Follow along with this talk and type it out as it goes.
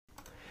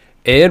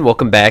And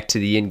welcome back to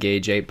the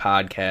Engage 8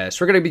 podcast.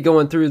 We're going to be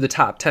going through the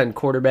top 10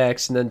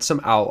 quarterbacks and then some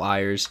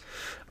outliers,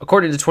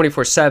 according to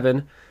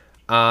 24/7,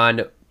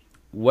 on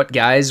what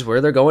guys,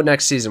 where they're going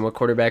next season, what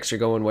quarterbacks are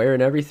going where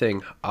and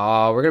everything.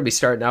 We're going to be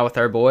starting out with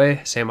our boy,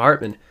 Sam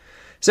Hartman.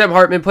 Sam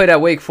Hartman played at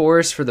Wake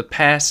Forest for the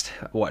past,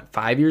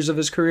 5 years of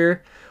his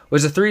career.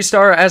 Was a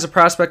 3-star as a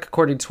prospect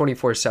according to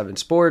 24/7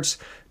 Sports,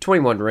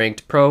 21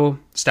 ranked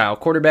pro-style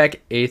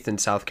quarterback, 8th in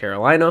South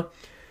Carolina.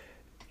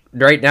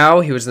 Right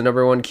now, he was the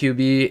number 1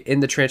 QB in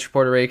the transfer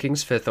portal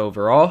rankings, 5th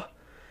overall.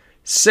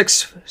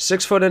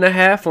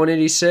 6'1.5",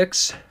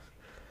 186.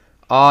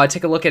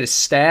 Take a look at his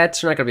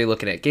stats. We're not going to be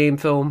looking at game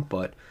film,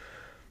 but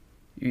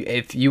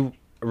if you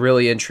are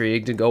really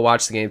intrigued, to go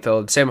watch the game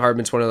film. Sam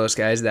Hartman's one of those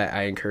guys that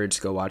I encourage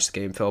to go watch the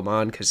game film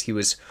on because he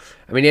had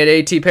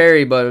A.T.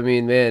 Perry, but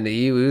man,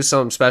 he was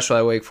something special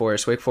at Wake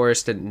Forest. Wake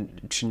Forest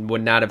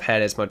would not have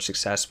had as much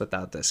success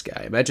without this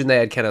guy. Imagine they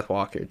had Kenneth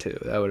Walker too.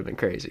 That would have been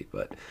crazy,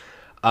 but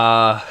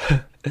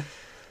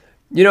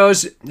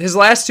his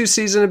last 2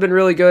 seasons have been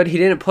really good. He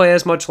didn't play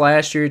as much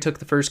last year. He took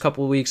the first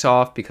couple of weeks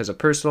off because of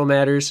personal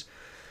matters.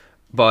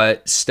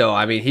 But still,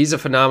 he's a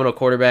phenomenal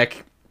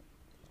quarterback.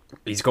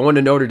 He's going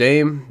to Notre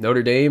Dame.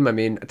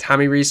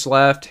 Tommy Rees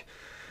left.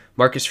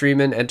 Marcus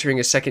Freeman entering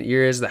his second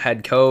year as the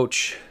head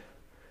coach.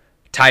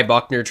 Ty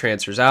Buckner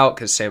transfers out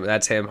because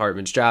that's Sam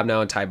Hartman's job now,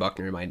 and Ty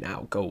Buckner might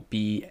now go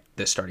be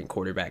the starting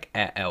quarterback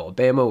at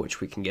Alabama, which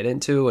we can get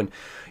into. And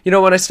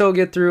when I'm still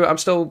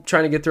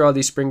trying to get through all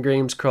these spring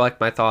games, collect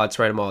my thoughts,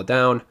 write them all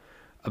down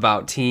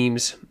about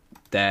teams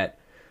that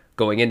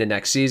going into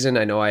next season.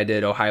 I know I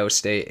did Ohio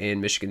State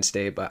and Michigan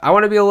State, but I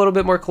want to be a little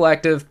bit more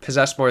collective,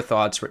 possess more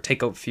thoughts,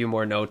 take a few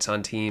more notes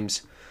on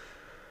teams.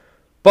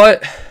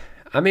 But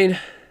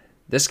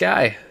this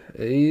guy,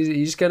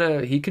 he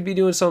could be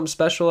doing something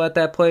special at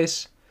that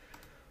place.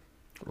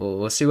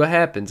 We'll see what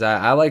happens.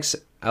 I like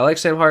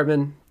Sam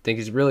Hartman. Think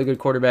he's a really good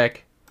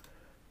quarterback.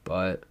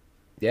 But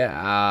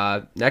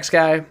yeah, next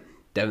guy,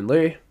 Devin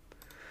Leary.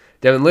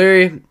 Devin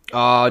Leary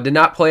did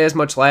not play as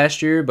much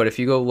last year, but if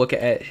you go look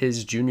at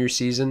his junior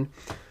season,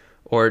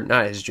 or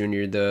not his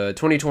junior, the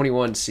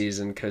 2021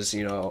 season, because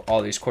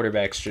all these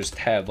quarterbacks just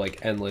have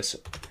endless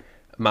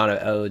amount of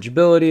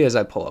eligibility. As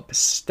I pull up his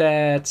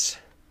stats.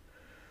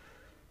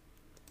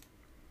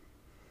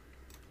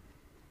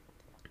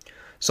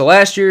 So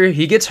last year,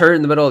 he gets hurt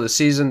in the middle of the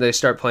season. They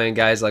start playing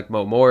guys like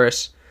Mo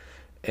Morris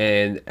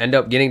and end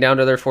up getting down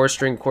to their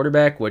 4th-string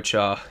quarterback, which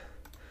you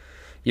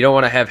don't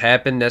want to have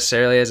happen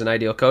necessarily as an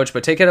ideal coach.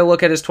 But take a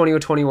look at his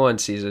 2021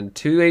 season.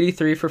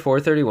 283 for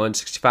 431,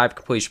 65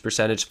 completion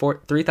percentage,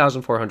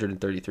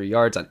 3,433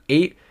 yards on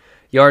 8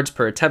 yards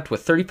per attempt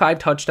with 35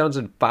 touchdowns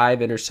and 5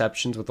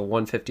 interceptions with a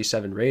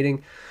 157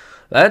 rating.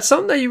 That's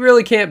something that you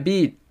really can't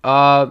beat.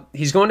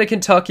 He's going to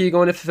Kentucky,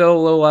 going to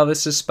fill Will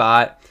Levis's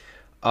spot.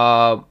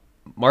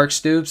 Mark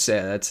Stoops,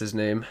 yeah, that's his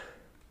name.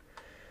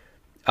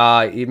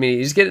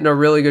 He's getting a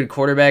really good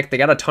quarterback. They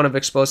got a ton of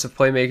explosive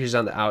playmakers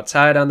on the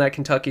outside on that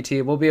Kentucky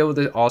team. We'll be able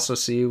to also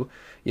see,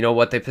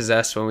 what they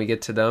possess when we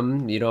get to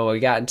them. We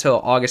got until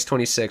August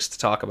 26th to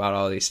talk about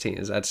all these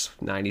teams. That's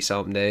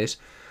 90-something days.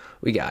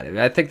 We got it.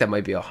 I think that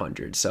might be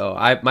 100. So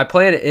my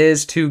plan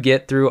is to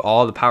get through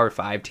all the Power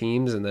 5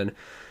 teams, and then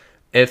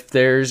if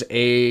there's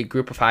a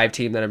group of 5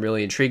 team that I'm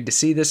really intrigued to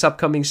see this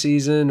upcoming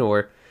season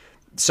or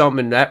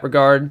something in that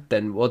regard,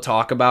 then we'll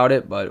talk about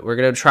it. But we're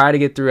going to try to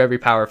get through every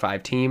Power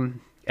 5 team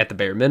at the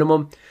bare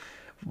minimum.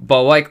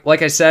 But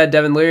like I said,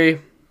 Devin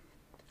Leary,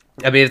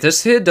 if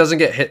this kid doesn't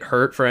get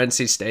hurt for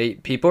NC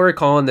State, people are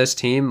calling this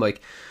team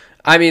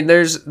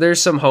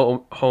there's some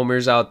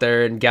homers out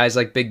there and guys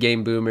like Big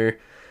Game Boomer,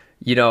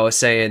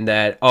 saying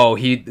that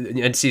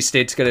NC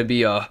State's going to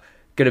be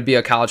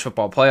a college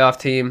football playoff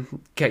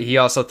team. He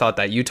also thought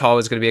that Utah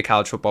was going to be a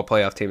college football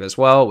playoff team as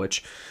well,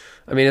 which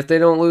if they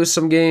don't lose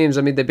some games,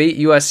 they beat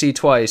USC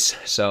twice,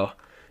 so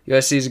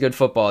USC is a good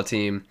football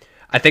team.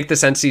 I think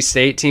this NC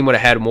State team would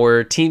have had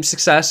more team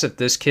success if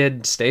this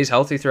kid stays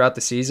healthy throughout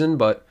the season,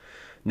 but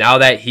now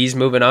that he's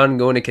moving on and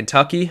going to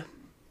Kentucky,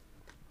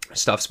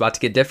 stuff's about to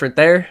get different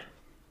there.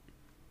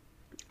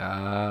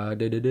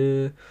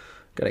 Gotta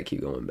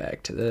keep going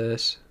back to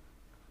this.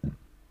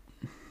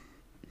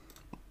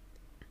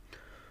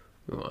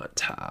 We want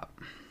top.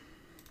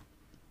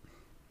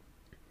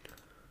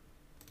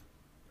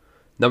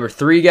 Number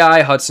 3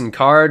 guy, Hudson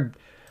Card.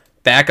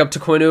 Back up to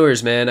Quinn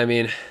Ewers, man.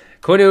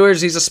 Quinn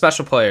Ewers, he's a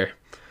special player.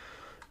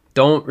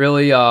 Don't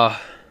really,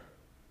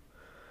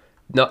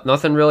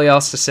 nothing really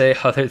else to say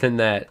other than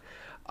that.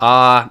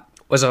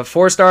 Was a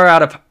 4-star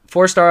out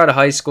of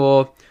high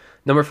school,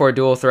 number 4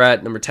 dual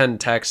threat, number 10 in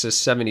Texas,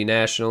 70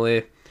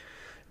 nationally.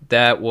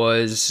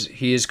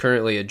 He is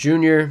currently a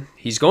junior.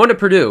 He's going to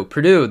Purdue.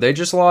 Purdue, they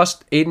just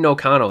lost Aiden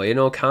O'Connell. Aiden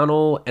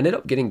O'Connell ended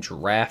up getting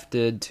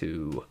drafted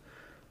to,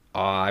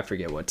 I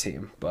forget what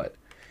team, but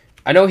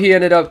I know he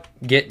ended up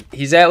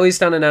he's at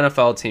least on an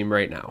NFL team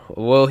right now.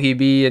 Will he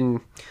be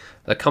in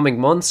the coming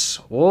months?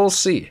 We'll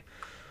see.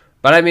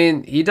 But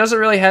he doesn't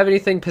really have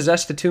anything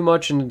possessed too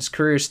much in his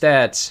career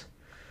stats.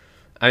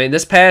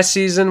 This past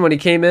season when he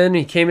came in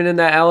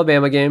that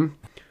Alabama game,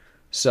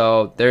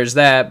 So there's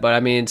that. But I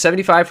mean,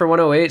 75 for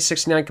 108,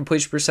 69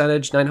 completion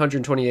percentage,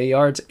 928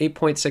 yards,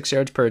 8.6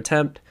 yards per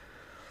attempt,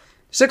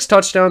 6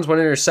 touchdowns, 1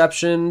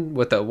 interception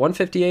with a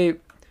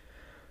 158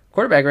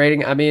 quarterback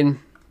rating. I mean,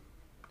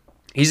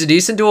 he's a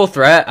decent dual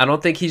threat. I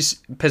don't think he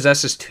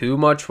possesses too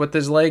much with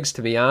his legs,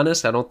 to be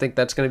honest. I don't think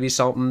that's going to be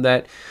something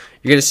that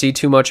you're going to see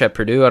too much at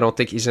Purdue. I don't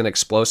think he's an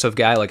explosive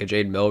guy like a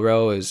Jaden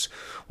Milroe. Is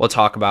we'll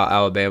talk about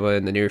Alabama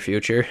in the near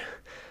future,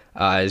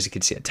 as you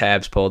can see,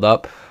 tabs pulled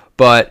up.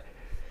 But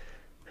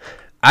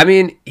I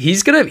mean,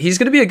 he's gonna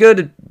be a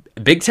good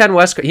Big Ten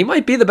West. He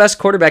might be the best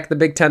quarterback in the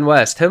Big Ten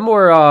West. Him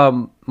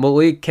or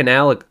Malik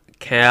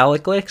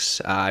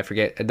Caliclix, I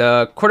forget,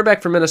 the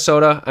quarterback from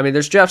Minnesota. I mean,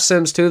 there's Jeff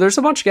Sims too. There's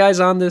a bunch of guys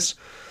on this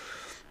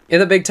in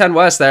the Big Ten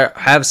West that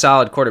have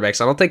solid quarterbacks.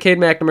 I don't think Cade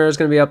McNamara is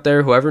going to be up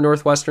there. Whoever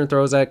Northwestern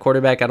throws at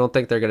quarterback, I don't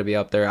think they're going to be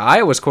up there.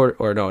 Iowa's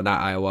not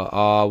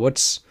Iowa.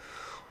 What's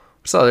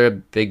the other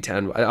Big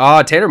Ten?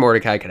 Tanner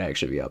Mordecai could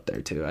actually be up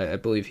there too. I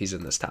believe he's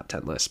in this top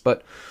 10 list.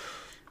 But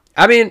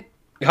I mean,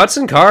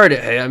 Hudson Card,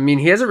 I mean,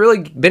 he hasn't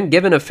really been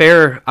given a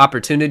fair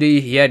opportunity.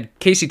 He had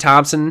Casey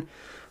Thompson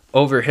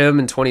over him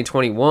in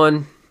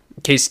 2021.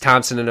 Casey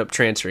Thompson ended up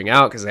transferring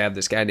out because they have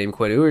this guy named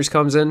Quinn Ewers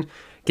comes in.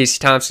 Casey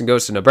Thompson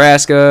goes to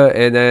Nebraska,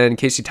 and then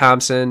Casey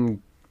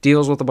Thompson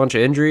deals with a bunch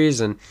of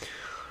injuries, and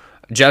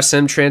Jeff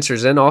Sim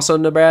transfers in also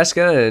to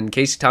Nebraska, and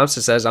Casey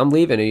Thompson says, I'm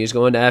leaving, and he's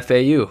going to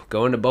FAU,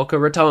 going to Boca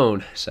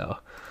Raton. So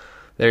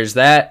there's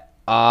that.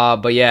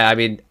 But yeah, I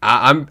mean,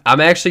 I'm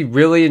actually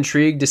really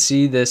intrigued to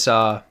see this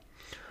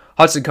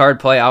Hudson Card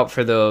play out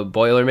for the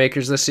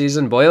Boilermakers this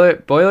season.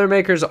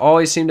 Boilermakers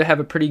always seem to have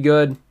a pretty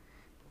good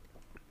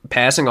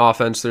passing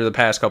offense through the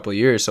past couple of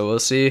years, so we'll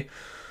see.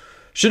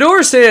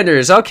 Shedeur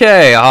Sanders,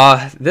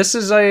 okay, this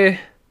is a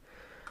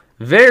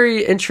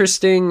very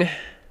interesting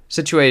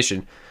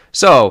situation.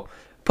 So,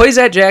 plays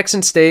at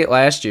Jackson State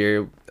last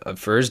year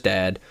for his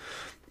dad.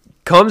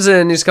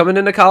 He's coming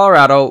into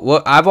Colorado.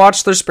 Well, I've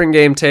watched their spring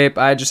game tape.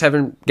 I just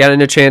haven't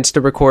gotten a chance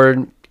to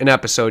record an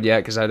episode yet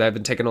because I've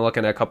been taking a look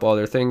at a couple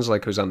other things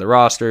like who's on the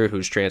roster,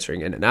 who's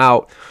transferring in and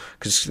out,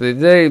 because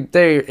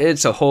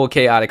it's a whole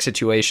chaotic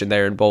situation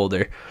there in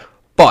Boulder.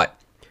 But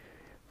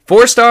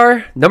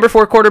 4-star, number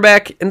 4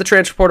 quarterback in the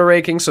transfer portal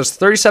ranking, so it's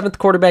 37th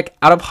quarterback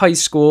out of high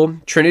school,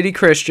 Trinity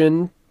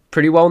Christian,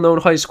 pretty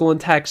well-known high school in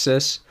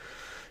Texas.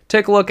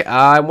 Take a look.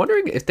 I'm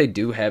wondering if they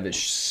do have his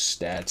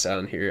stats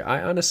on here.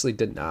 I honestly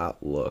did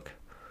not look.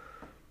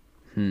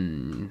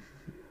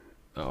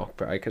 Oh,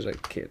 probably because I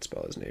can't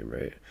spell his name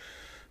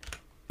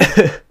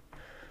right.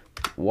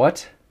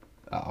 What?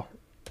 Oh.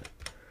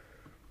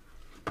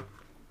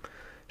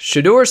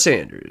 Shedeur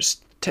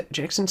Sanders,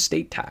 Jackson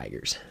State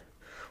Tigers.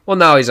 Well,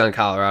 now he's on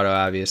Colorado,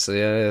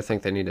 obviously. I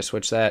think they need to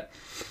switch that.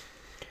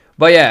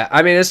 But yeah,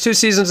 I mean, it's 2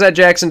 seasons at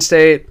Jackson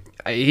State.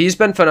 He's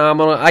been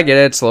phenomenal. I get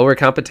it. It's lower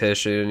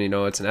competition.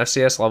 It's an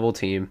FCS level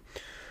team.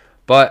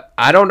 But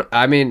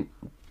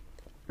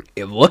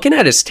looking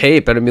at his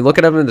tape, and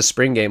looking at him in the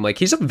spring game, like,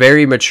 he's a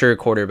very mature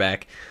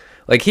quarterback.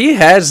 Like, he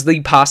has the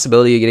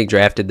possibility of getting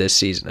drafted this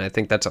season. I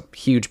think that's a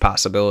huge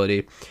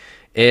possibility.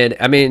 And,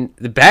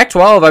 the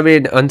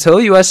Pac-12, until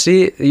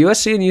USC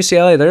and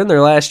UCLA, they're in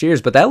their last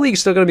years. But that league's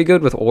still going to be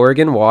good with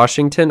Oregon,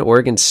 Washington,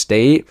 Oregon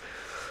State.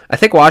 I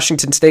think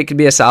Washington State could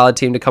be a solid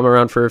team to come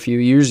around for a few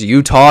years.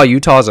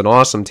 Utah's an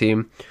awesome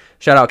team.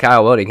 Shout out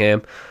Kyle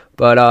Whittingham.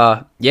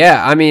 But,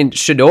 yeah,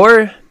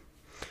 Shedeur,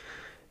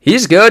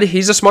 he's good.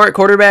 He's a smart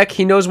quarterback.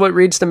 He knows what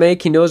reads to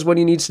make. He knows what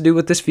he needs to do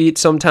with his feet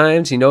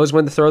sometimes. He knows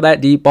when to throw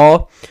that deep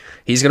ball.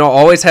 He's going to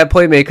always have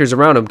playmakers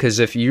around him because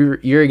if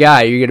you're a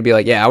guy, you're going to be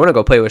like, yeah, I want to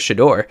go play with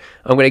Shedeur.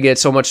 I'm going to get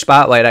so much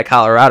spotlight at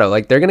Colorado.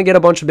 Like, they're going to get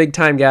a bunch of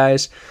big-time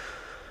guys.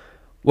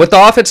 What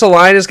the offensive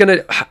line is going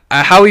to –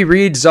 how he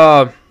reads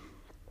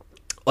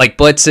like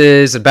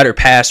blitzes, a better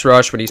pass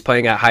rush when he's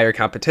playing at higher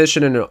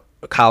competition, and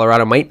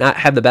Colorado might not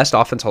have the best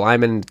offensive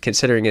linemen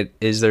considering it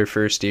is their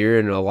first year,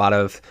 and a lot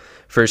of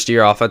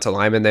first-year offensive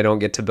linemen they don't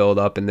get to build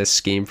up in this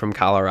scheme from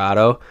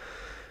Colorado.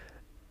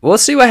 We'll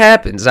see what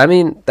happens.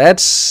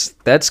 That's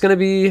gonna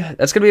be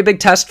a big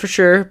test for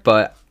sure.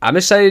 But I'm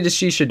excited to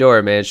see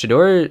Shedeur, man.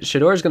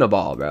 Shedeur gonna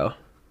ball, bro.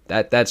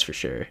 That's for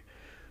sure.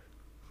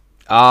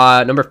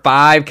 Number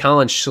 5,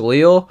 Colin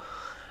Schleal.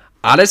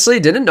 Honestly,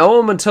 didn't know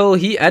him until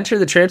he entered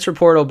the transfer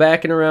portal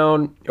back in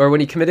around, or when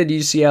he committed to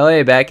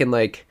UCLA back in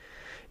like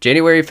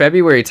January,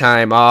 February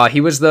time.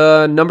 He was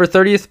the number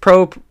 30th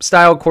pro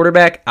style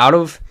quarterback out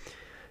of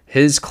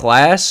his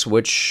class.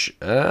 Which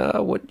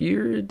what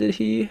year did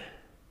he?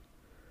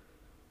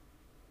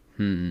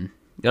 I don't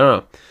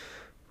know.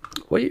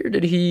 What year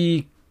did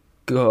he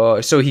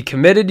go? So he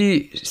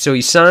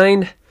he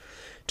signed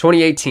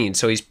 2018.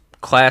 So he's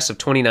class of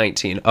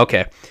 2019.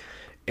 Okay.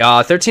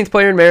 13th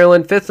player in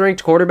Maryland, 5th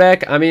ranked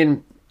quarterback.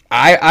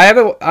 I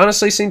haven't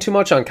honestly seen too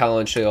much on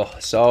Colin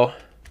Schleal.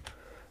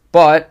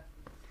 But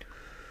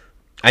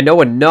I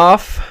know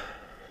enough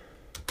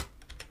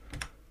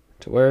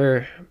to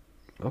where,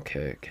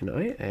 okay, can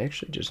I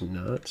actually just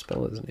not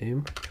spell his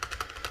name?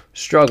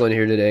 Struggling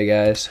here today,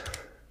 guys.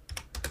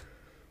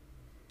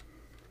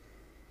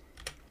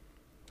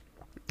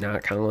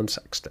 Not Colin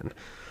Sexton.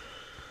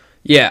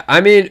 Yeah,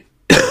 I mean,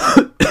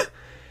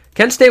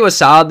 Kent State was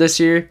solid this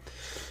year.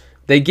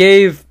 They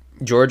gave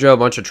Georgia a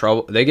bunch of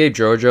trouble.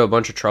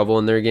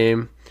 In their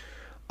game.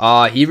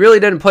 He really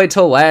didn't play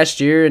till last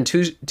year. In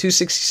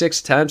 266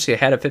 attempts, he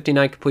had a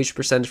 59 completion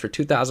percentage for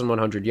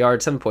 2,100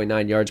 yards,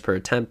 7.9 yards per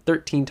attempt,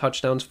 13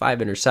 touchdowns, 5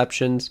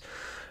 interceptions.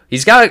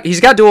 He's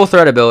got dual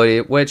threat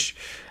ability, which,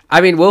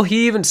 I mean, will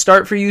he even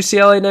start for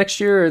UCLA next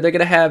year, or are they going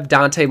to have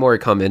Dante Moore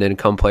come in and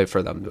come play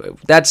for them?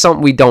 That's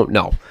something we don't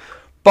know.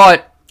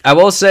 But I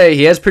will say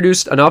he has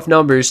produced enough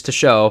numbers to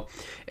show,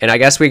 and I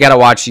guess we got to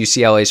watch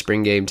UCLA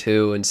spring game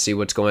too and see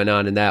what's going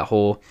on in that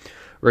whole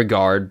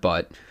regard.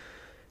 But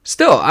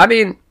still, I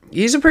mean,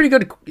 he's a pretty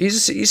good. He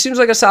seems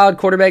like a solid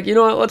quarterback. You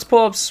know what? Let's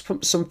pull up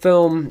some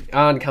film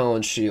on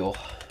Colin Shield.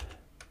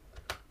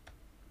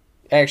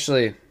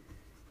 Actually,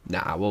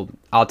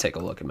 I'll take a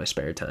look in my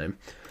spare time.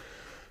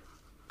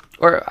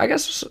 Or I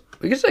guess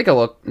we could take a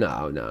look.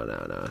 No.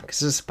 Because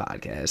this is a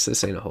podcast.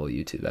 This ain't a whole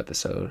YouTube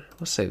episode.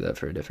 We'll save that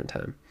for a different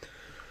time.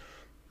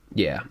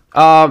 Yeah.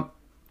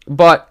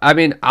 But I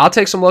mean, I'll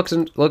take some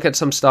look at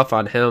some stuff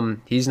on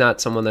him. He's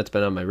not someone that's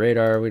been on my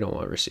radar. We don't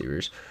want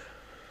receivers.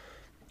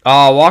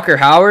 Walker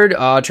Howard,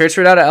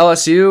 transferred out of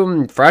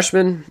LSU,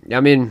 freshman. I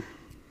mean,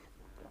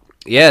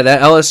 yeah,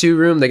 that LSU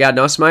room, they got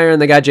Nussmeier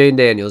and they got Jaden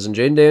Daniels. And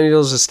Jaden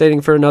Daniels is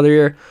staying for another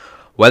year.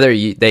 Whether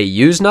they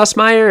use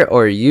Nussmeier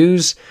or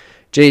use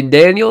Jaden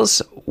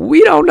Daniels,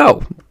 we don't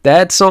know.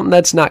 That's something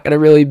that's not going to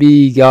really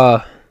be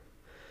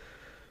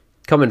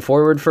coming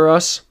forward for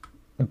us.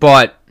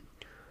 But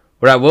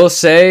what I will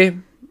say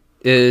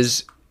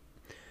is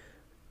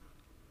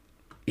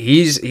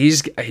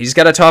he's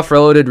got a tough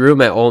reloaded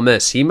room at Ole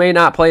Miss. He may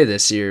not play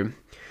this year.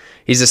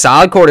 He's a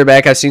solid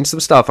quarterback. I've seen some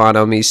stuff on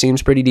him. He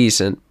seems pretty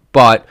decent.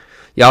 But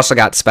you also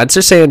got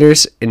Spencer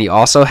Sanders, and you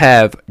also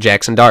have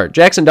Jackson Dart.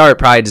 Jackson Dart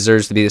probably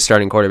deserves to be the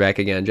starting quarterback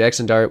again.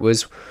 Jackson Dart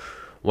was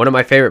one of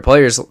my favorite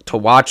players to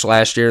watch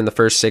last year in the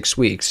first 6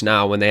 weeks.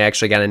 Now, when they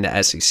actually got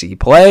into SEC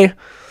play,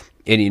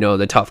 and, you know,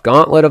 the tough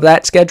gauntlet of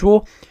that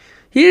schedule,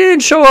 he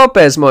didn't show up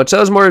as much. That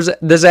was more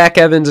the Zach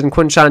Evans and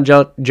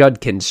Quinshon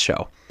Judkins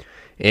show,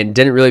 and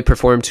didn't really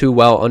perform too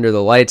well under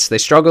the lights. They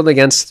struggled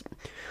against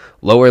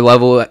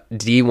lower-level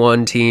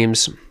D1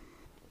 teams,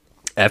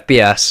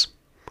 FBS.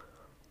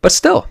 But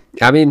still,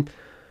 I mean,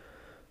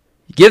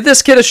 give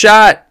this kid a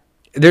shot.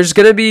 There's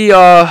gonna be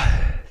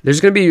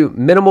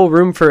minimal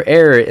room for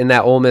error in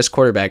that Ole Miss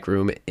quarterback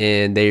room,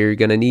 and they're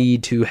gonna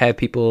need to have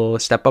people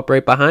step up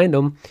right behind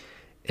them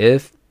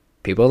if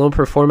people don't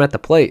perform at the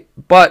plate.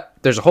 But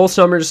there's a whole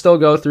summer to still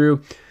go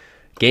through.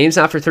 Game's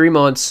not for 3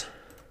 months.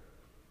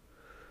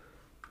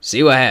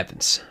 See what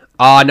happens.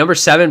 Number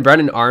 7,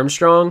 Brennan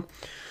Armstrong.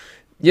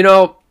 You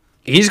know,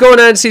 he's going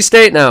to NC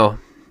State now.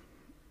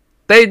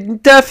 They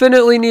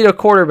definitely need a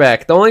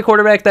quarterback. The only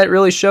quarterback that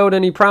really showed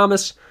any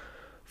promise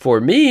for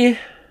me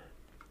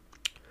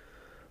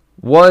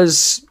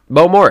was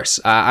Bo Morris.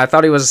 I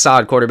thought he was a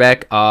solid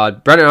quarterback.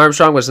 Brennan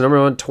Armstrong was the number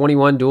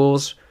 121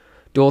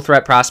 dual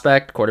threat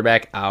prospect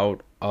quarterback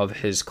out of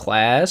his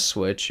class,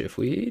 which, if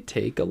we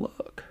take a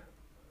look,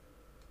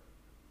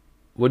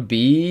 would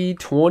be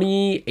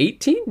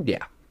 2018?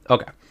 Yeah.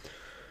 Okay.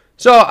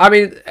 So, I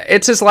mean,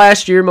 it's his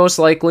last year, most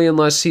likely,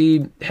 unless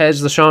he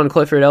has the Sean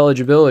Clifford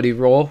eligibility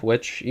role,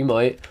 which he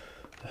might.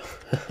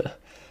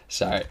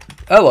 Sorry.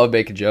 I love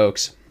making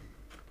jokes.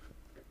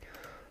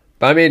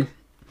 But, I mean,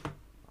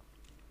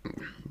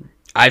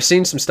 I've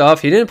seen some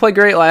stuff. He didn't play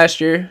great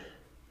last year.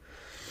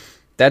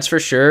 That's for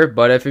sure.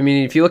 But, if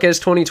you look at his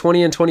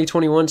 2020 and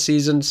 2021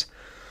 seasons,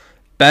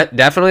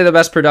 definitely the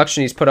best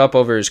production he's put up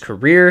over his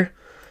career,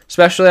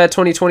 especially that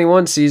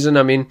 2021 season.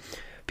 I mean,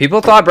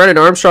 people thought Brennan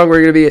Armstrong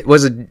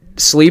was a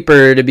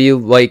sleeper to be,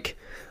 like,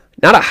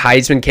 not a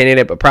Heisman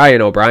candidate, but probably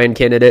an O'Brien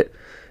candidate.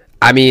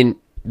 I mean,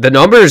 the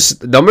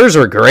numbers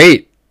were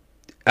great.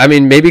 I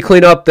mean, maybe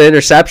clean up the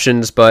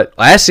interceptions, but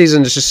last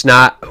season is just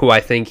not who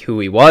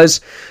he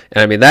was.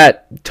 And I mean,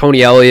 that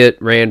Tony Elliott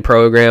ran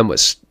program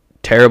was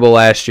terrible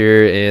last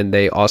year, and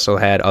they also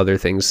had other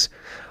things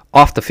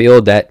off the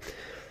field that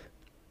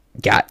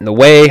got in the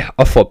way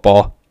of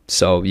football.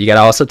 So you got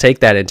to also take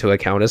that into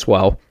account as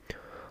well.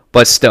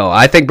 But still,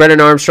 I think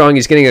Brennan Armstrong,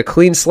 he's getting a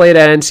clean slate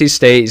at NC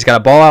State. He's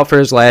got a ball out for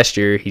his last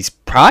year. He's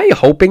probably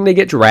hoping to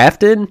get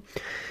drafted.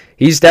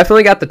 He's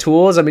definitely got the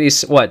tools. I mean,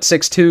 he's,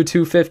 6'2",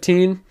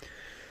 215.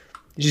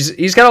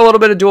 He's got a little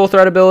bit of dual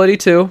threat ability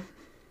too.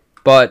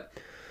 But,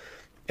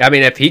 I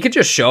mean, if he could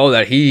just show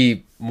that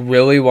he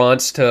really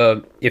wants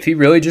to, if he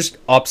really just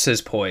ups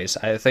his poise,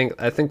 I think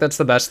that's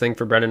the best thing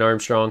for Brennan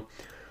Armstrong.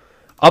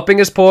 Upping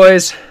his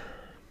poise,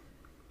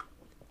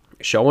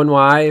 showing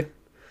why,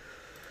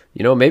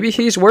 you know, maybe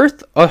he's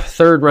worth a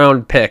 3rd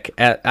round pick.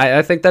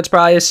 I think that's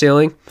probably his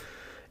ceiling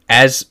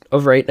as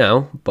of right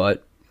now,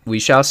 but we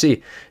shall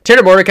see.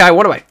 Tanner Mordecai,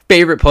 one of my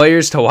favorite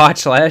players to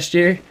watch last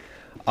year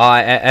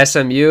at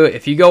SMU.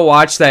 If you go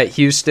watch that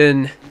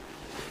Houston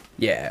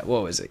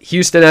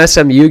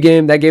SMU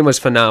game, that game was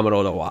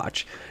phenomenal to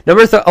watch.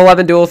 Number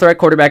 11 dual threat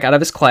quarterback out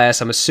of his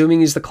class. I'm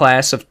assuming he's the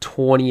class of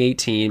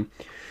 2018.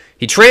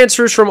 He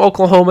transfers from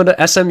Oklahoma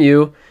to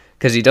SMU.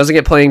 because he doesn't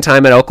get playing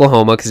time at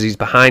Oklahoma because he's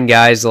behind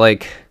guys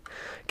like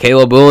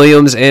Caleb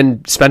Williams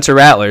and Spencer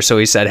Rattler. So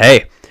he said,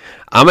 "Hey,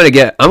 I'm gonna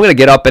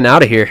get up and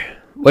out of here,"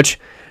 which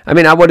I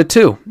mean I would have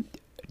too,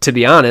 to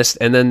be honest.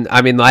 And then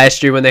I mean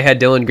last year when they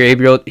had Dylan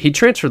Gabriel, he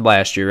transferred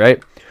last year,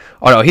 right?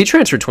 Oh no, he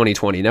transferred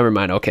 2020. Never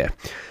mind. Okay.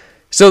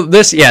 So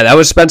that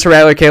was Spencer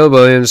Rattler, Caleb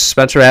Williams.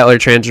 Spencer Rattler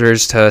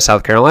transfers to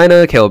South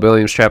Carolina. Caleb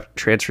Williams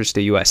transfers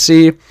to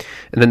USC.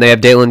 And then they have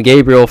Dylan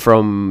Gabriel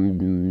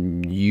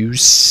from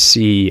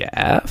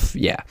UCF.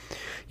 Yeah,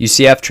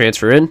 UCF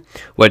transfer in,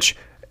 which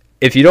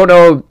if you don't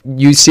know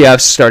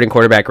UCF's starting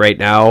quarterback right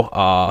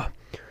now,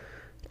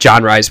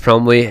 John Rice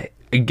Plumlee,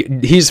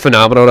 he's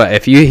phenomenal.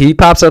 If he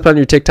pops up on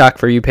your TikTok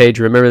For You page,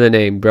 remember the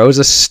name. Bro's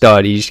a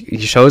stud. He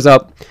shows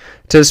up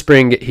to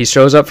spring. He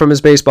shows up from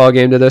his baseball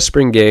game to the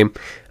spring game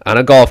on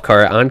a golf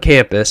cart on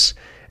campus,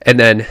 and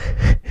then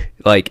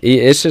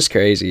it's just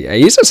crazy.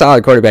 He's a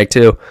solid quarterback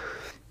too.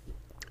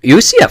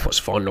 UCF was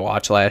fun to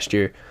watch last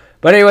year.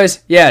 But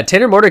anyways, yeah,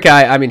 Tanner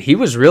Mordecai, I mean, he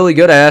was really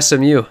good at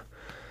SMU,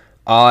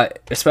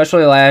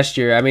 especially last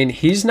year. I mean,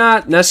 he's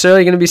not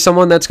necessarily going to be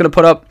someone that's going to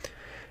put up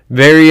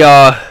very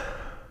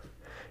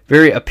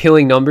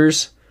appealing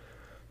numbers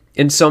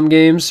in some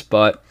games,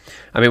 but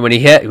I mean, when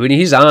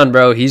he's on,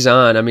 bro, he's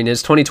on. I mean,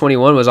 his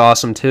 2021 was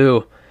awesome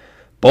too.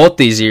 Both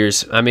these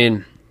years, I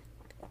mean,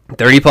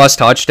 30-plus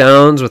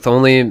touchdowns with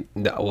only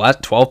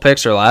 12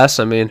 picks or less.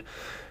 I mean,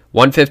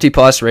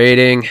 150-plus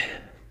rating,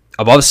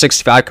 above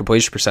 65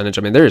 completion percentage.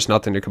 I mean, there's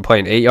nothing to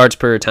complain. 8 yards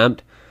per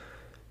attempt.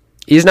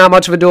 He's not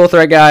much of a dual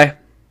threat guy.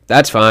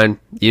 That's fine.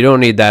 You don't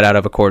need that out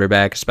of a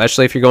quarterback,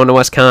 especially if you're going to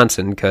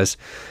Wisconsin, because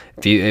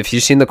if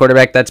you've seen the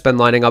quarterback that's been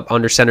lining up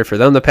under center for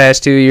them the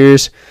past 2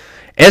 years,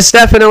 it's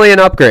definitely an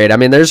upgrade. I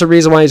mean, there's a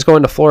reason why he's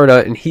going to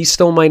Florida, and he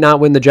still might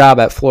not win the job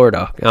at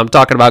Florida. I'm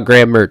talking about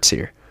Graham Mertz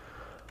here.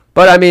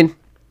 But, I mean,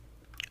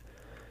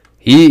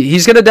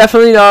 he's going to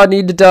definitely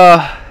need to,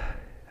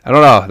 I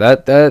don't know,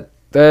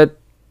 that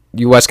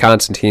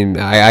Wisconsin team,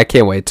 I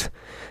can't wait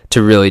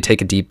to really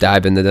take a deep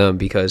dive into them,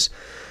 because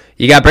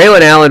you got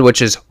Braylon Allen,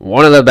 which is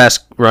one of the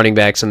best running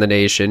backs in the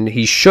nation.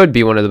 He should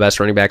be one of the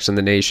best running backs in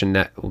the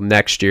nation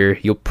next year.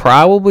 He'll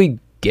probably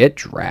get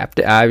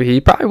drafted. He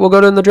probably will go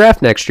to the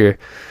draft next year.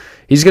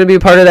 He's going to be a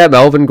part of that.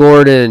 Melvin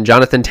Gordon,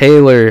 Jonathan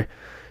Taylor.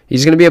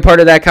 He's going to be a part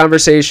of that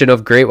conversation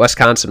of great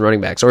Wisconsin running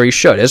backs, or he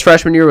should. His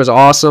freshman year was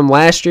awesome.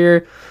 Last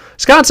year,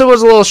 Wisconsin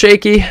was a little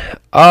shaky.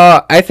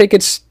 I think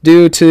it's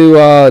due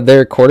to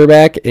their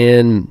quarterback,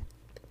 and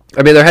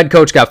I mean their head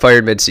coach got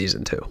fired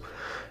midseason too.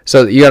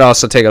 So you got to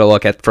also take a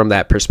look at from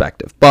that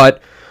perspective.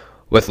 But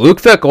with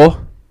Luke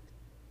Fickell,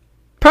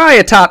 probably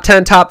a top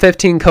 10, top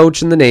 15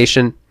 coach in the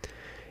nation.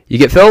 You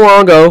get Phil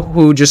Longo,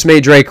 who just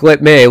made Drake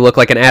May look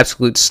like an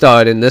absolute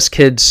stud, and this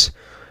kid's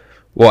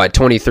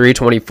 23,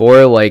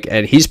 24,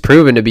 and he's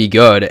proven to be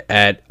good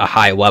at a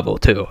high level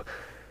too.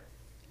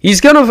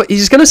 He's gonna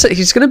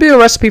be a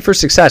recipe for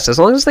success as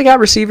long as they got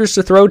receivers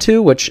to throw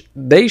to, which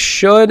they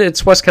should.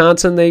 It's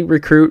Wisconsin. They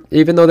recruit,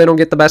 even though they don't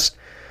get the best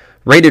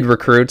rated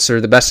recruits or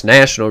the best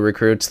national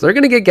recruits, they're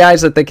going to get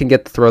guys that they can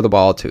get to throw the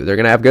ball to. They're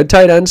going to have good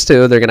tight ends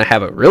too. They're going to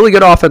have a really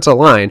good offensive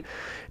line.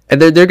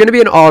 And they're going to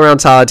be an all-around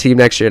solid team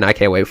next year, and I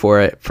can't wait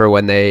for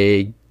when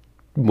they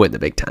win the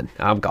Big Ten.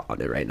 I'm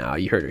calling it right now.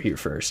 You heard it here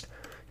first.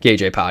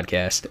 KJ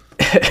Podcast.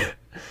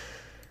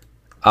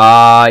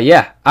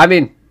 Yeah, I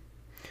mean,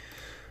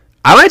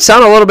 I might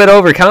sound a little bit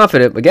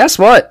overconfident, but guess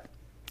what?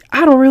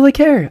 I don't really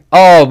care.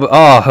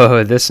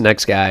 Oh, this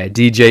next guy,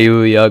 DJ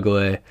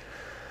Uiagalelei.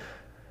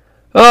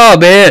 Oh,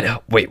 man.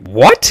 Wait,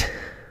 what?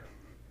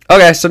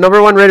 Okay, so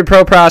number 1 rated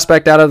pro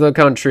prospect out of the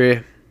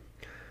country.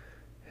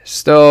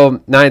 Still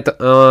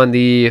 9th on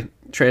the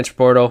transfer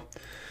portal.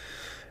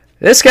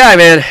 This guy,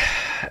 man.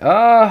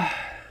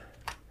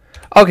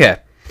 Okay.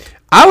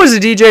 I was a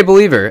DJ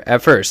believer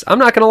at first. I'm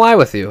not going to lie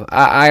with you.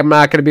 I'm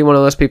not going to be one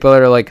of those people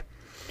that are like,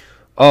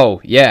 oh,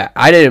 yeah,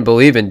 I didn't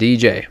believe in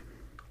DJ.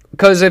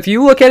 Because if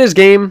you look at his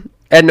game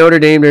at Notre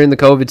Dame during the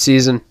COVID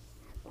season,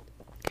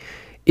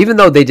 even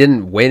though they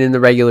didn't win in the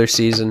regular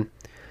season,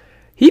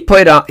 he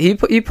played a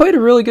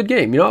really good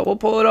game. You know what? We'll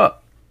pull it up.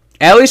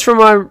 At least from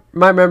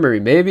my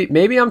memory.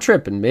 Maybe I'm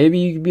tripping. Maybe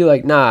you could be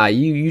like, nah,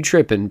 you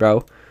tripping,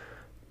 bro.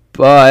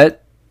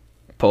 But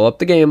pull up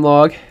the game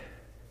log.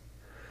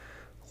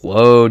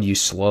 Load, you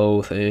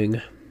slow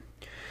thing.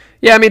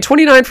 Yeah, I mean,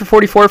 29 for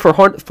 44 for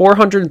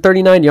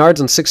 439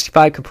 yards and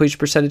 65 completion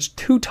percentage,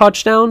 2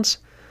 touchdowns,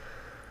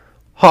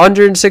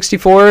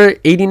 164,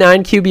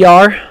 89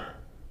 QBR.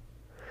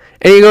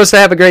 And he goes to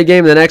have a great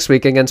game the next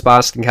week against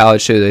Boston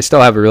College, too. They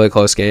still have a really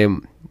close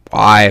game.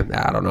 Why?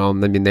 I don't know. I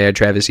mean, they had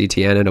Travis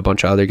Etienne and a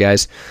bunch of other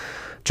guys.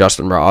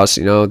 Justin Ross,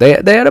 they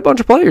had a bunch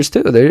of players,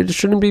 too. They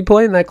shouldn't be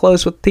playing that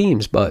close with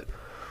teams. But,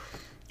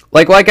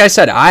 like I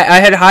said, I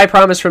had high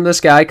promise from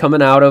this guy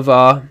coming out of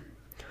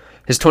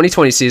his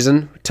 2020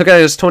 season. Took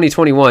out his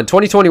 2021.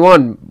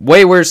 2021,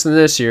 way worse than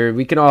this year.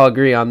 We can all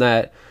agree on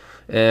that.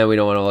 And we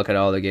don't want to look at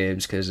all the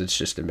games because it's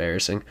just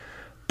embarrassing.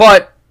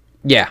 But,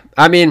 yeah,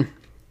 I mean,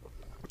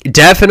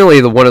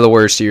 definitely one of the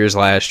worst years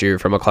last year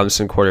from a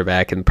Clemson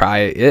quarterback, and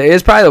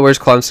it's probably the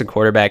worst Clemson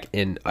quarterback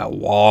in a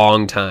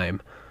long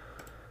time.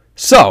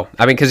 So,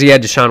 I mean, because he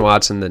had Deshaun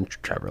Watson, then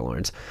Trevor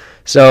Lawrence.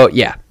 So,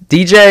 yeah,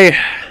 DJ,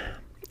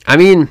 I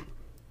mean,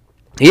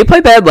 he didn't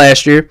play bad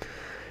last year.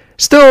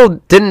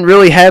 Still didn't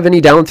really have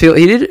any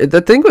downfield.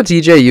 The thing with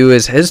DJU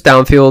is his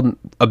downfield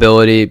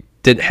ability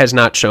has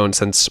not shown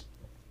since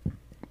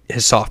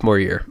his sophomore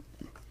year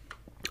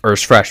or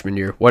his freshman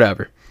year,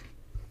 whatever.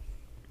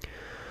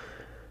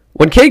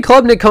 When Cade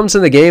Klubnik comes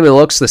in the game and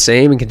looks the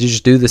same and can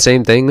just do the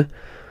same thing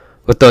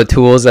with the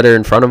tools that are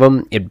in front of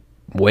him, it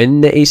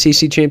win the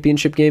ACC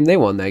championship game. They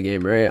won that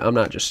game, right? I'm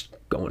not just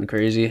going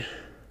crazy.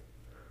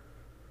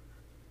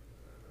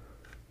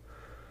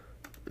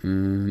 Yeah,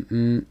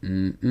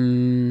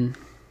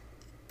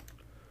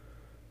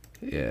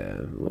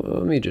 well,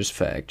 let me just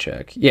fact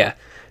check. Yeah,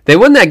 they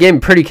won that game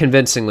pretty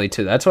convincingly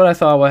too. That's what I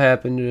thought would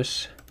happen.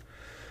 Just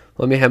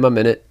let me have my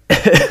minute.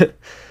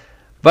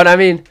 But I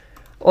mean,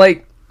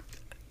 like,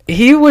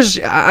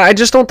 I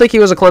just don't think he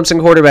was a Clemson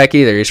quarterback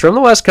either. He's from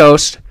the West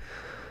Coast,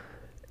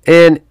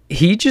 and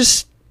he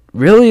just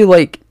really,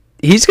 like,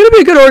 he's going to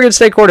be a good Oregon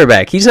State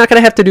quarterback. He's not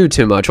going to have to do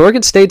too much.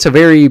 Oregon State's a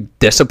very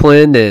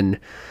disciplined, and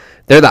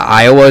they're the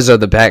Iowas of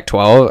the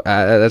Pac-12.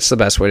 That's the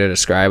best way to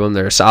describe them.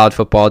 They're a solid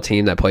football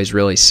team that plays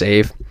really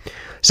safe.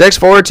 6'4",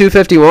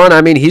 251.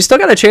 I mean, he's still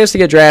got a chance to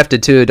get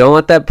drafted, too. Don't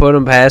let that put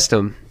him past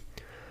him.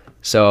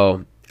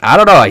 So, I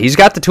don't know. He's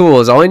got the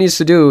tools. All he needs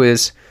to do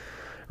is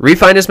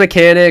refine his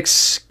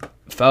mechanics,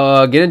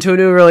 get into a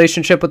new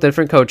relationship with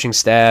different coaching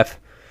staff.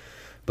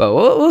 But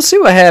we'll see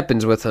what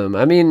happens with him.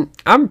 I mean,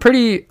 I'm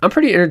pretty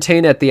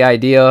entertained at the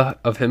idea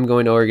of him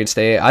going to Oregon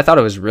State. I thought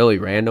it was really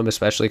random,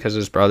 especially because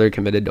his brother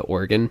committed to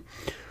Oregon.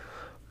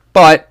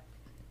 And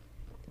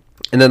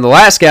then the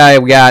last guy,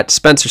 we got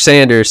Spencer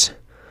Sanders.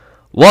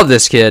 Love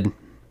this kid.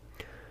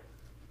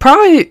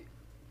 Probably,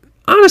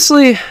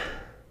 honestly,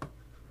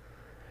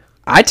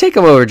 I take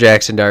him over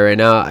Jackson Dart right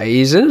now.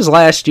 He's in his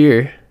last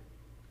year.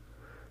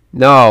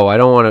 No, I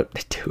don't want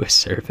to do a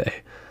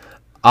survey.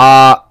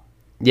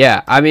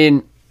 Yeah, I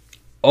mean,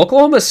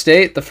 Oklahoma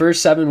State, the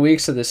first 7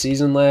 weeks of the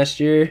season last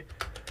year,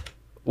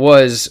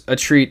 was a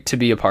treat to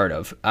be a part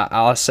of.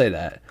 I'll say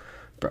that.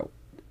 Bro,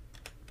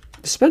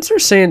 Spencer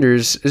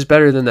Sanders is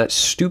better than that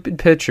stupid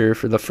pitcher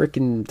for the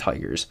freaking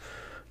Tigers.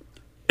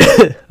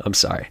 I'm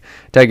sorry.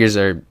 Tigers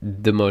are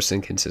the most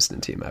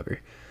inconsistent team ever.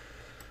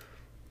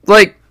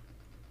 Like,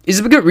 he's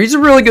a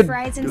really good...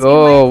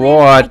 Oh,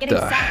 what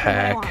the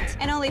heck?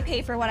 And only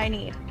pay for what I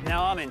need.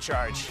 Now I'm in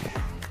charge.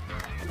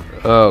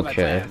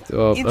 Okay.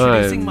 Well,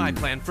 Introducing my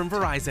plan from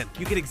Verizon.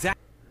 You get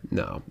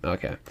No.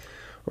 Okay.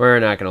 We're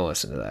not going to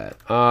listen to that.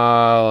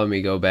 Let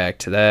me go back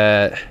to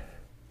that.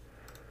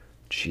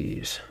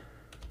 Jeez.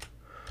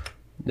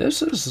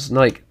 This is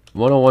like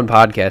 101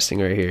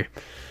 podcasting right here.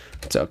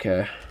 It's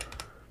okay.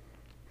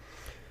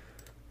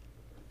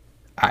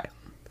 All right.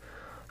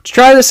 Let's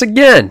try this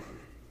again.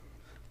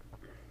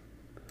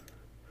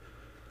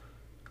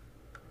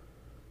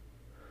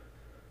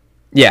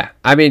 Yeah.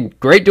 I mean,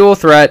 great dual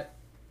threat.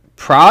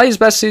 Probably his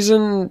best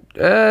season.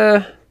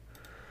 Let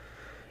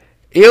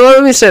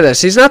me say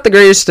this. He's not the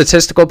greatest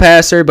statistical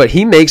passer, but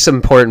he makes some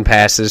important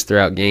passes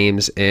throughout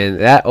games. And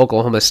that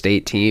Oklahoma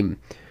State team,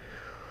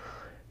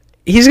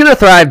 he's going to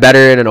thrive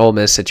better in an Ole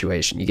Miss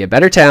situation. You get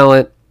better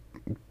talent,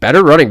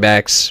 better running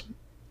backs.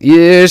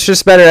 It's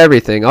just better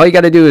everything. All you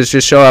got to do is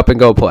just show up and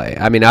go play.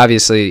 I mean,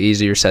 obviously,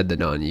 easier said than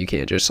done. You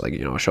can't just,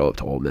 show up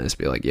to Ole Miss and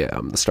be like, yeah,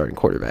 I'm the starting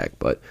quarterback.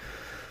 But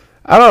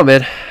I don't know,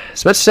 man.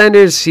 Spencer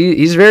Sanders,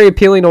 he's very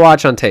appealing to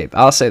watch on tape.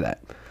 I'll say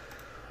that.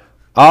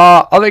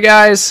 Other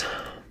guys,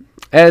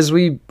 as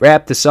we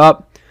wrap this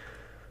up,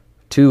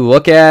 to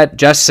look at,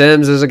 Jess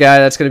Sims is a guy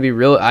that's going to be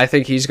real. I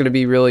think he's going to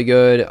be really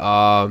good.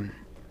 I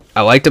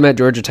liked him at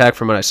Georgia Tech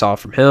from what I saw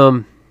from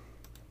him.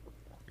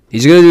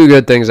 He's going to do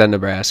good things at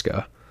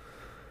Nebraska.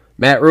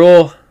 Matt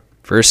Rule,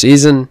 first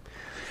season,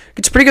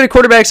 gets pretty good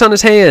quarterbacks on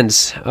his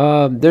hands.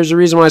 There's a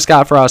reason why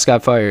Scott Frost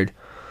got fired.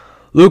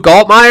 Luke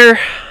Altmaier,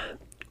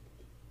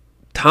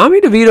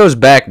 Tommy DeVito's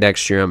back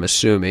next year, I'm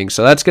assuming.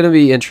 So that's going to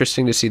be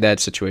interesting to see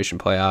that situation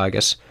play out. I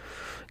guess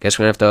we're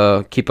going to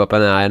have to keep up on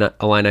the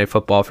Illini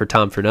football for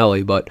Tom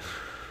Fornelli. But,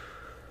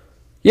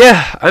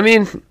 yeah, I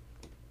mean,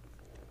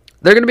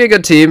 they're going to be a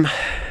good team.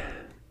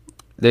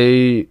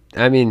 They're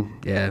going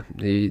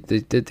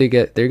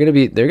to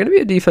be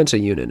a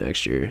defensive unit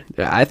next year.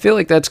 I feel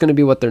like that's going to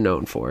be what they're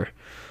known for.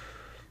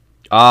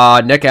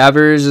 Nick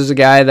Evers is a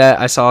guy that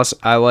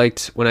I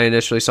liked when I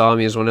initially saw him.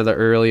 He was one of the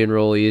early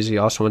enrollees. He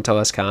also went to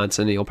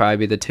Wisconsin. He'll probably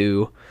be the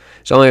 2.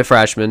 He's only a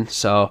freshman,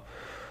 so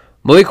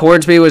Malik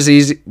Hornsby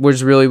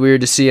was really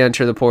weird to see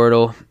enter the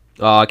portal.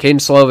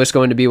 Caden Slovis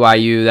going to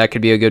BYU. That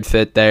could be a good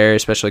fit there,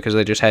 especially because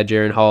they just had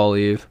Jaron Hall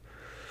leave.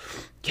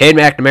 Cade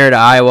McNamara to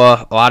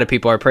Iowa. A lot of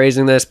people are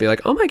praising this. Be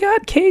like, oh my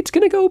God, Cade's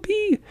going to go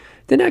be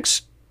the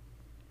next.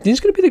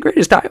 He's going to be the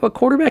greatest Iowa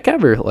quarterback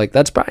ever. Like,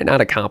 that's probably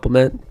not a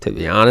compliment, to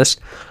be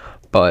honest.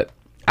 But,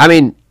 I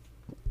mean,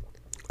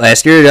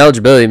 Last year at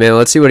eligibility, man.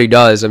 Let's see what he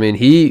does. I mean,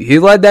 he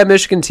led that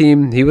Michigan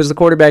team. He was the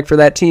quarterback for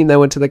that team that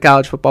went to the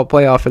college football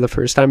playoff for the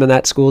first time in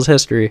that school's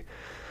history.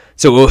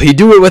 So will he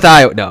do it with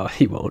Iowa? No,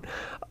 he won't.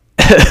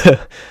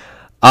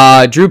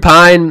 Drew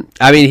Pine,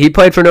 I mean, he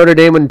played for Notre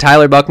Dame when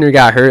Tyler Buckner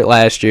got hurt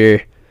last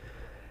year.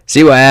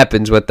 See what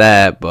happens with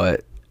that,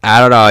 but I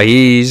don't know.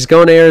 He's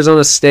going to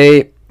Arizona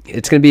State.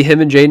 It's going to be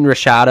him and Jaden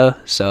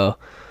Rashada, so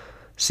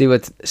see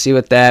what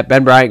that.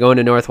 Ben Bryant going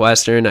to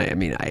Northwestern.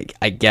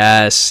 I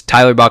guess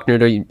Tyler Buckner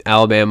to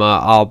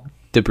Alabama. I'll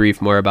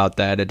debrief more about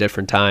that at a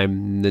different time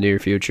in the near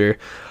future.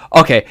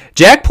 Okay,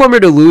 Jack Plummer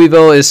to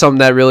Louisville is something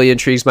that really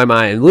intrigues my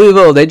mind.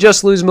 Louisville, they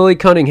just lose Malik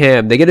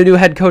Cunningham. They get a new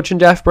head coach in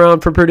Jeff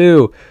Brown for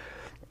Purdue.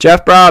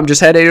 Jeff Brown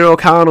just had Aiden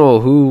O'Connell,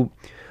 who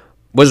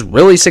was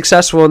really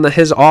successful in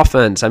his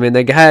offense. I mean,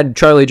 they had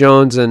Charlie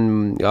Jones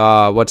and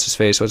what's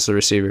the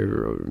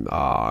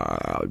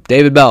receiver?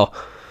 David Bell.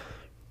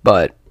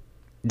 But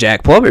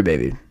Jack Plummer,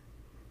 baby.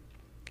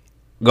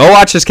 Go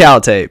watch his Cal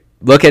tape.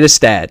 Look at his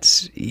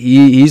stats.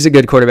 He's a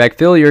good quarterback.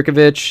 Phil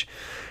Yurkovich,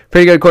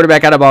 pretty good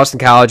quarterback out of Boston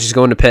College. He's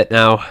going to Pitt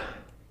now.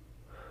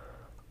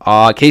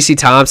 Casey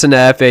Thompson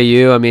to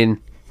FAU. I mean,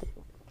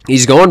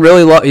 he's going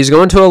really low. He's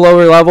going to a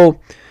lower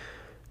level.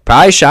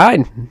 Probably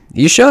shine.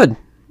 You should.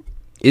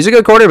 He's a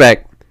good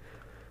quarterback.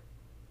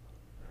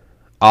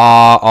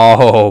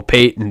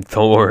 Peyton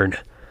Thorne.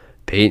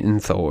 Peyton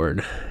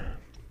Thorne.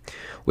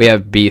 We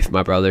have beef,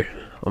 my brother.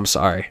 I'm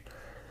sorry.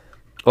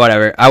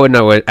 Whatever. I would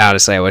know.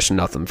 Honestly, I wish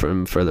nothing for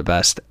him for the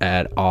best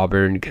at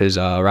Auburn because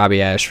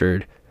Robbie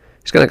Ashford,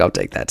 he's going to go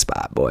take that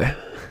spot, boy.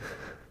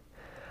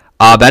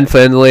 Ben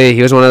Finley,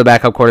 he was one of the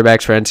backup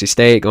quarterbacks for NC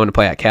State, going to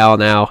play at Cal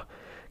now.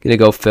 Going to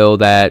go fill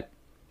that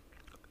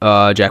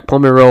Jack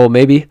Plummer role,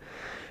 maybe.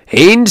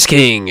 Haynes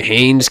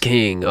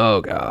King. Oh,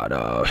 God.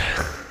 Oh.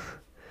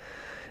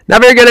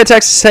 Not very good at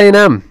Texas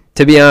A&M,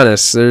 to be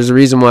honest. There's a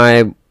reason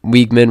why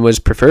Weigman was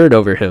preferred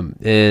over him.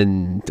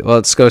 And, well,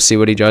 let's go see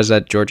what he does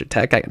at Georgia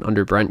Tech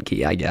under Brent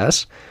Key, I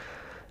guess.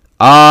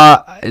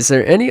 Is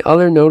there any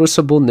other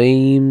noticeable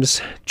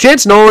names?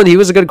 Chance Nolan, he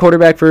was a good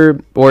quarterback for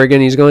Oregon.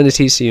 He's going to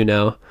TCU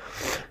now.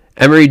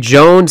 Emory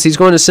Jones, he's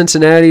going to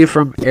Cincinnati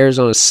from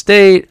Arizona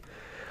State.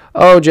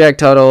 Oh, Jack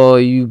Tuttle,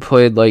 you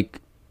played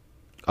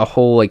a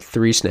whole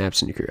 3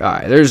 snaps in your career. All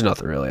right, there's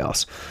nothing really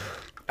else.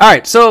 All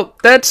right, so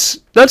that's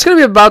going to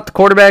be about the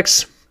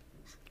quarterbacks.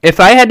 If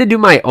I had to do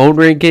my own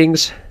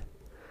rankings,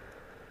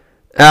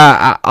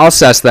 I'll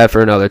assess that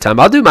for another time.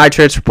 I'll do my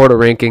transfer portal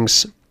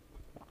rankings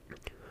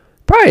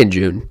probably in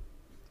June.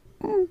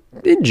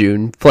 In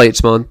June,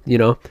 Flights month,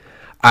 All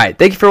right,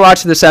 thank you for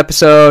watching this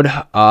episode.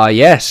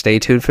 Stay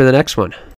tuned for the next one.